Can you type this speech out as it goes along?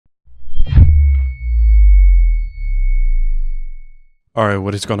Alright,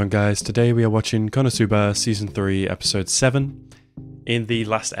 what is going on, guys? Today we are watching KonoSuba Season 3, Episode 7. In the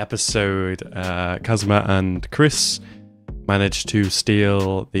last episode, Kazuma and Chris managed to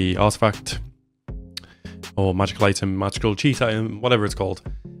steal the artifact, or magical item, magical cheat item, whatever it's called,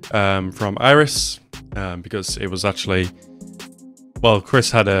 from Iris, because it was actually... Well,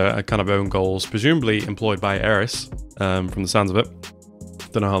 Chris had a kind of own goals, presumably employed by Iris, from the sounds of it.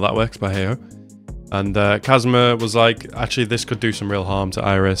 Don't know how that works, but hey-ho. And Kazuma was like, actually, this could do some real harm to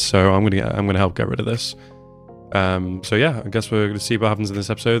Iris, so I'm gonna help get rid of this. So yeah, I guess we're gonna see what happens in this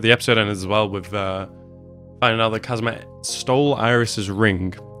episode. The episode ends as well with finding out that Kazuma stole Iris's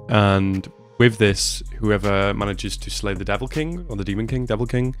ring, and with this, whoever manages to slay the Devil King or the Demon King, Devil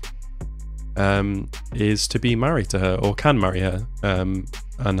King, is to be married to her or can marry her, and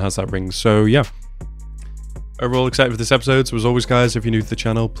has that ring. So yeah. Overall excited for this episode, so as always guys, if you're new to the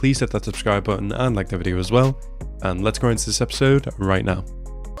channel, please hit that subscribe button and like the video as well. And let's go into this episode right now.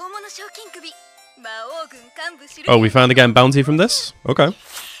 Oh, we found again bounty from this? Okay.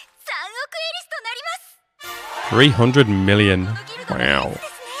 300 million. Wow.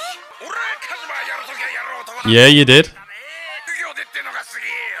 Yeah, you did.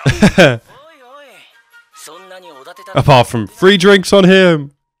 Apart from free drinks on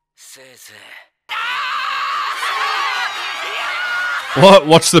him. What?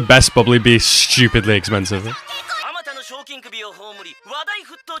 What's the best bubbly be stupidly expensive?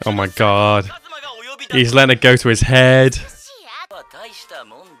 Oh my god. He's letting it go to his head.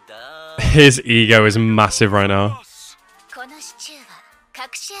 His ego is massive right now.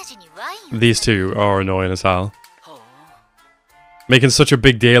 These two are annoying as hell. Making such a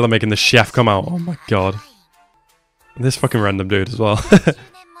big deal of making the chef come out. Oh my god. This fucking random dude as well.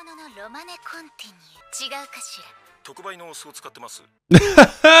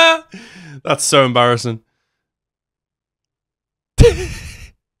 That's so embarrassing.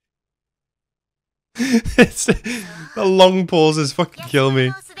 The long pauses fucking kill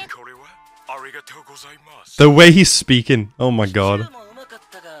me. The way he's speaking, oh my god.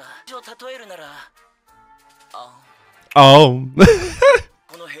 Oh.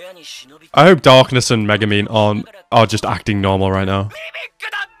 I hope Darkness and Megumin are just acting normal right now.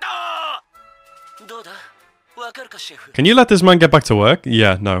 Can you let this man get back to work?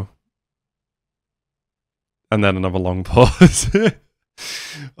 Yeah, no. And then another long pause.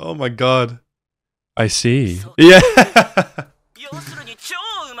 Oh my god. I see. Yeah.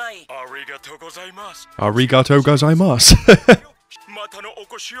 Arigato gozaimasu.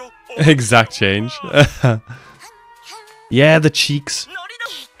 Exact change. Yeah, the cheeks.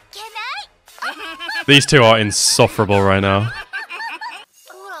 These two are insufferable right now.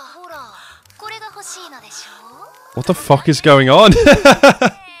 What the fuck is going on?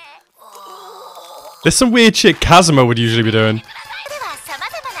 There's some weird shit Kazuma would usually be doing.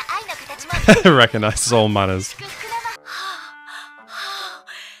 Recognizes all manners.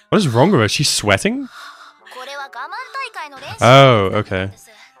 What is wrong with her? She's sweating? Oh, okay.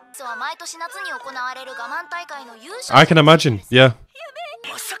 I can imagine, yeah.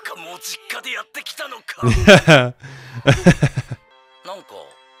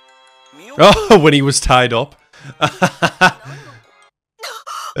 Oh, when he was tied up.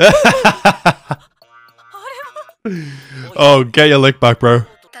 Oh, get your lick back, bro.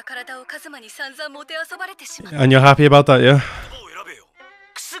 And you're happy about that, yeah?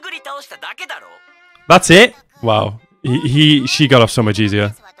 That's it? Wow. She got off so much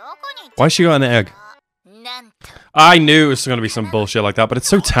easier. Why she got an egg? I knew it was going to be some bullshit like that, but it's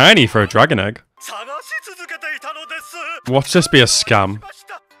so tiny for a dragon egg. Watch this be a scam.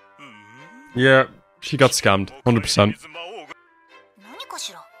 Yeah, she got scammed. 100%.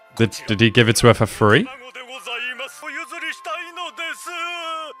 Did he give it to her for free?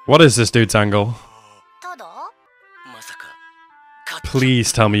 What is this dude's angle?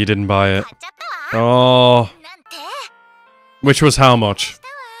 Please tell me you didn't buy it. Oh. Which was how much?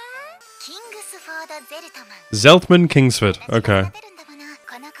 Zeltman Kingsford. Okay.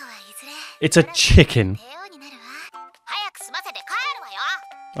 It's a chicken.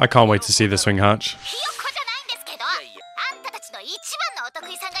 I can't wait to see this thing hatch.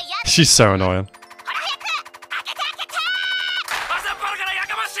 She's so annoying.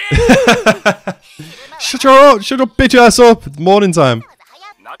 Shut your bitch ass up. It's morning time.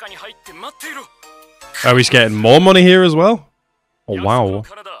 Oh, he's getting more money here as well? Oh, wow.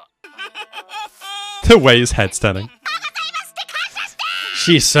 The way his head's turning.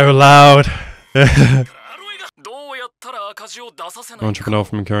 She's so loud. Entrepreneur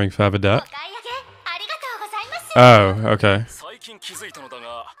from incurring further debt. Oh, okay.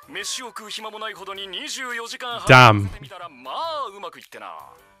 Damn.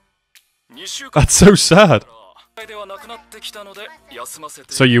 That's so sad.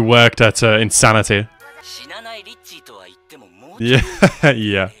 So you worked at Insanity. Yeah,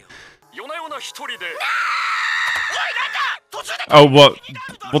 yeah. Oh, what?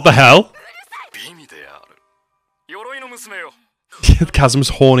 What the hell? Kazum's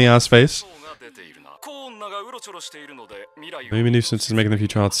horny ass face. Maybe nuisance is making the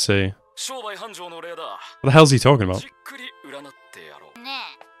future hard to see. What the hell's he talking about?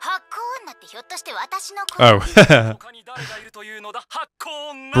 Oh.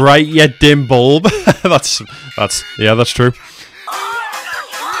 Bright yet dim bulb. that's yeah, that's true.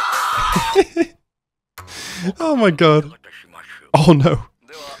 Oh my god. Oh no.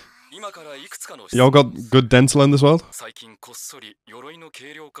 Y'all got good dental in this world?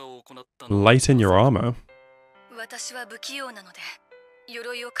 Light in your armor.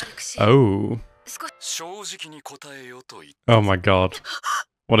 Oh. Oh my god.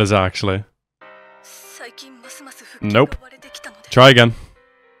 What is that actually? Nope. Try again.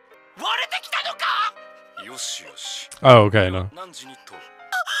 Oh, okay, no.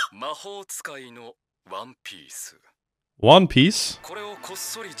 One Piece?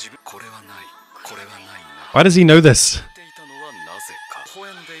 Why does he know this?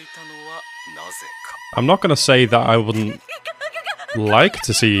 I'm not gonna say that I wouldn't like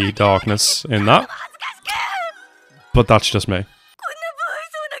to see darkness in that, but that's just me.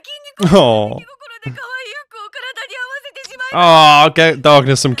 Oh. Oh, I'll get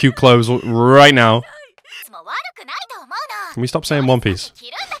darkness some cute clothes right now. Can we stop saying One Piece?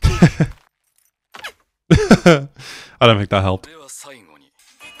 I don't think that helped.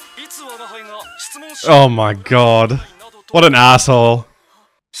 Oh my god. What an asshole.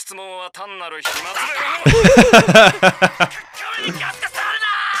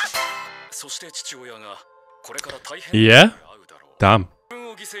 Yeah? Damn.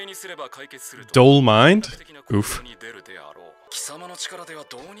 Dull mind? Oof.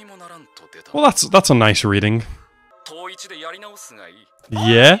 Well, that's a nice reading.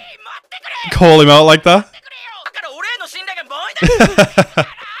 Yeah? Call him out like that?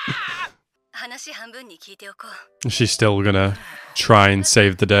 She's still gonna try and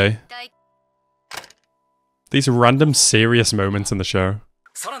save the day. These random serious moments in the show.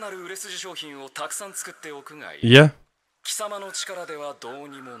 Yeah.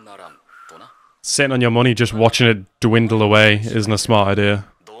 Sitting on your money just watching it dwindle away isn't a smart idea.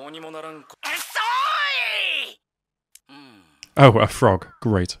 Oh, a frog.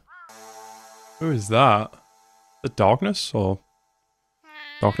 Great. Who is that? The Darkness? Or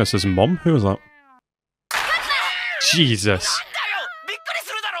Darkness's mom? Who is that? Jesus.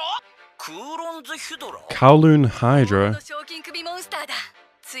 Kowloon Hydra.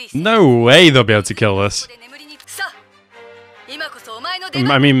 No way they'll be able to kill this.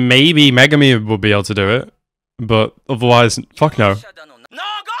 I mean, maybe Megami will be able to do it, but otherwise, fuck no.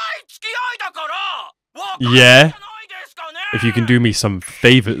 Yeah? If you can do me some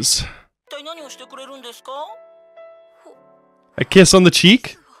favors. A kiss on the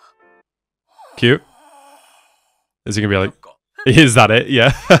cheek? Cute. Is he gonna be like, is that it?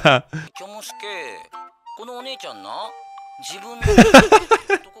 Yeah.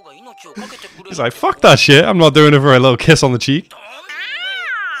 He's like, fuck that shit, I'm not doing it for a little kiss on the cheek.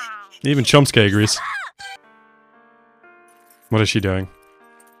 Even Chomsky agrees. What is she doing?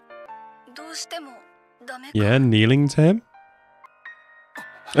 Yeah, kneeling to him?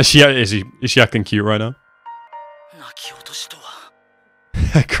 Is she acting cute right now?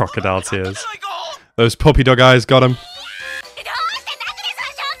 Crocodile tears. Those puppy dog eyes got him.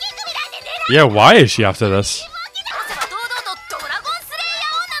 Yeah, why is she after this?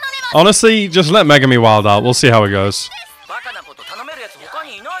 Honestly, just let Megami wild out. We'll see how it goes.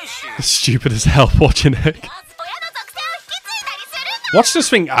 Stupid as hell watching it. Watch this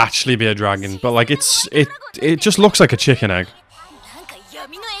thing actually be a dragon, but like it just looks like a chicken egg.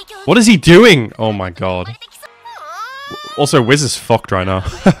 What is he doing? Oh my god. Also, Wiz is fucked right now.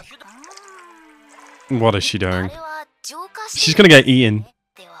 What is she doing? She's gonna get eaten.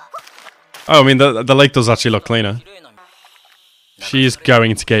 Oh, I mean, the lake does actually look cleaner. She's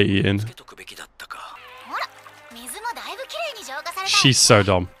going to get eaten. She's so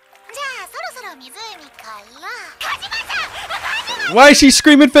dumb. Why is she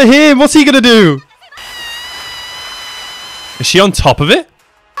screaming for him? What's he gonna do? Is she on top of it?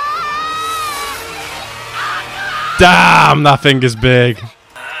 Damn, that thing is big.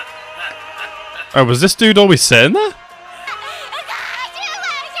 Oh, was this dude always sitting there?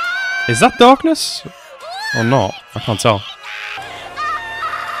 Is that Darkness? Or not? I can't tell.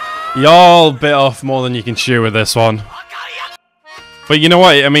 Y'all bit off more than you can chew with this one. But you know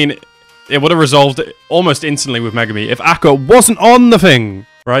what? I mean, it would have resolved almost instantly with Megami if Aqua wasn't on the thing.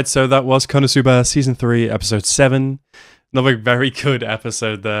 Right, so that was KonoSuba Season 3, Episode 7. Another very good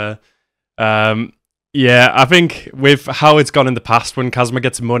episode there. Yeah, I think with how it's gone in the past when Kazuma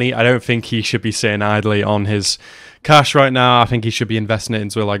gets money, I don't think he should be sitting idly on his cash right now. I think he should be investing it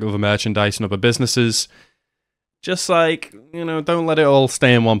into like other merchandise and other businesses. Just like, you know, don't let it all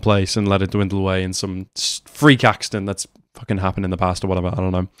stay in one place and let it dwindle away in some freak accident that's fucking happened in the past or whatever. I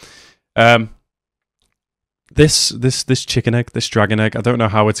don't know. This chicken egg, this dragon egg, I don't know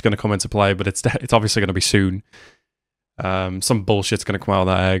how it's going to come into play, but it's obviously going to be soon. Some bullshit's going to come out of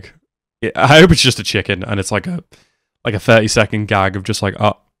that egg. I hope it's just a chicken and it's like a 30-second gag of just like,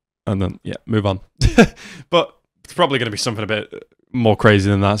 oh, and then, yeah, move on. But it's probably going to be something a bit more crazy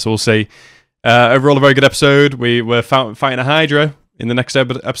than that, so we'll see. Overall, a very good episode. We were fighting a Hydra in the next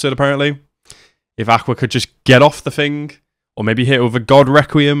episode, apparently. If Aqua could just get off the thing, or maybe hit with a God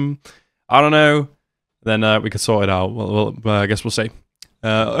Requiem, I don't know, then we could sort it out. Well, I guess we'll see.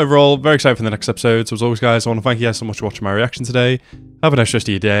 Overall, very excited for the next episode. So as always, guys, I want to thank you guys so much for watching my reaction today. Have a nice rest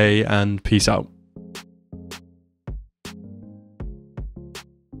of your day, and peace out.